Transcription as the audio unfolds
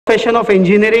profession of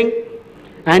engineering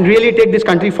and really take this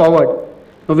country forward.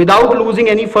 Now, without losing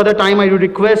any further time, I would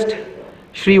request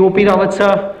Shri O.P. Rawat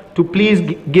sir to please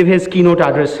give his keynote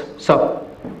address. Sir.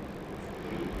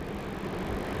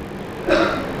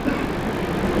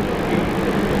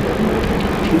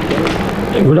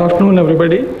 Good afternoon,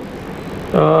 everybody.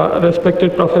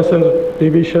 Respected Professor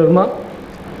P.B. Sharma,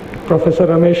 Professor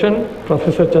Rameshan,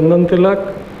 Professor Chandan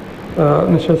Tilak,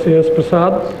 Mr. C.S.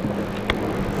 Prasad,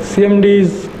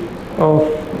 CMDs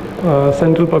of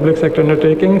Central Public Sector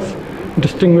Undertakings,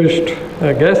 distinguished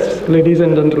guests, ladies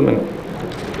and gentlemen.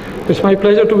 It's my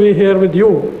pleasure to be here with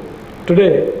you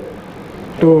today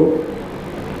to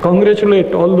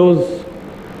congratulate all those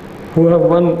who have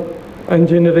won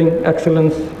Engineering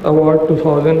Excellence Award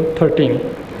 2013.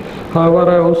 However,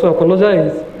 I also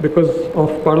apologize because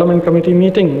of Parliament Committee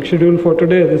meeting scheduled for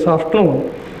today, this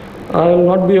afternoon. I will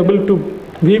not be able to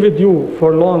be with you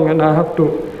for long and I have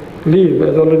to leave,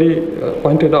 as already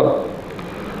pointed out.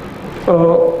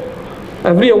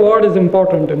 Every award is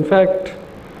important. In fact,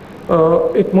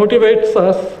 it motivates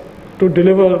us to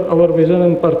deliver our vision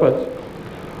and purpose.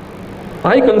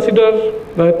 I consider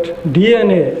that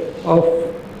DNA of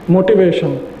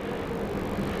motivation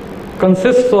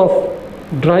consists of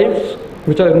drives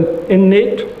which are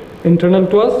innate, internal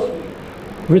to us,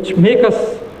 which make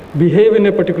us behave in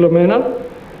a particular manner.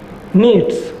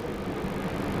 Needs.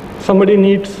 Somebody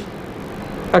needs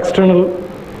external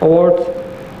awards.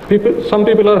 Some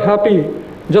people are happy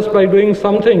just by doing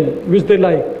something which they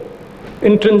like,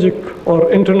 intrinsic or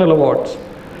internal awards.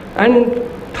 And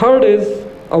third is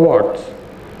awards.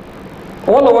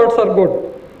 All awards are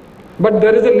good. But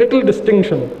there is a little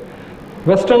distinction.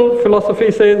 Western philosophy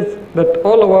says that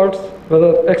all awards,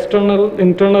 whether external,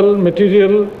 internal,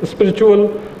 material,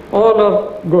 spiritual, all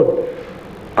are good.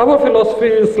 Our philosophy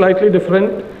is slightly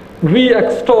different. We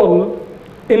extol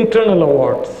internal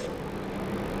awards,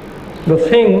 the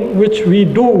thing which we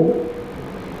do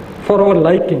for our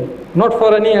liking, not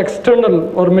for any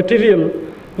external or material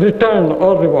return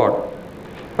or reward.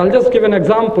 I'll just give an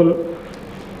example.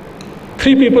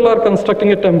 3 people are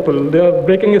constructing a temple. They are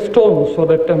breaking stones for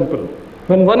that temple.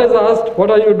 When one is asked,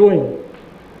 what are you doing?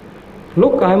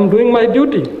 Look, I am doing my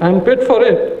duty. I am paid for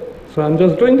it. So I am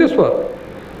just doing this work.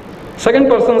 Second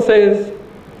person says,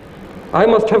 I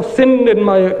must have sinned in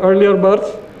my earlier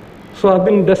birth, so I have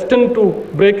been destined to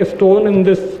break a stone in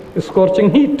this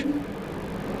scorching heat.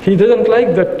 He doesn't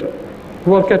like that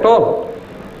work at all.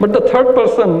 But the third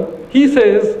person, he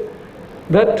says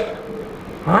that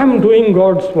I am doing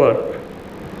God's work.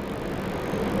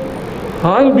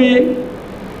 I'll be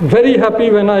very happy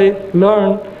when I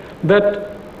learn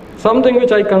that something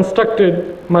which I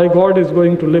constructed, my God is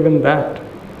going to live in that.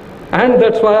 And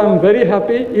that's why I'm very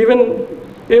happy, even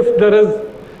if there is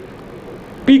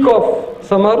peak of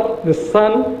summer, the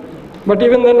sun, but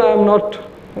even then I'm not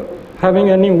having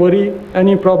any worry,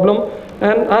 any problem,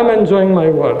 and I'm enjoying my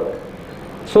work.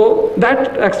 So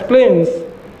that explains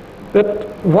that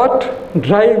what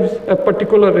drives a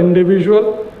particular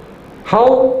individual,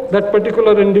 how that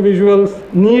particular individual's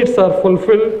needs are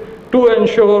fulfilled to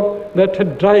ensure that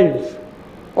his drives,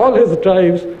 all his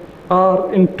drives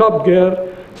are in top gear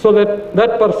so that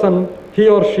that person, he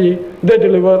or she, they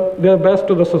deliver their best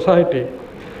to the society.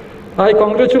 I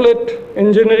congratulate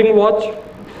Engineering Watch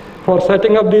for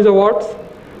setting up these awards,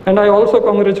 and I also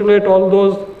congratulate all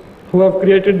those who have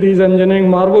created these engineering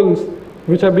marvels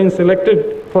which have been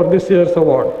selected for this year's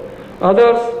award.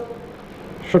 Others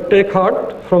should take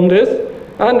heart from this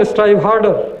and strive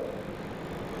harder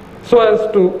so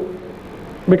as to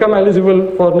become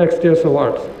eligible for next year's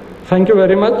awards. Thank you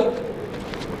very much.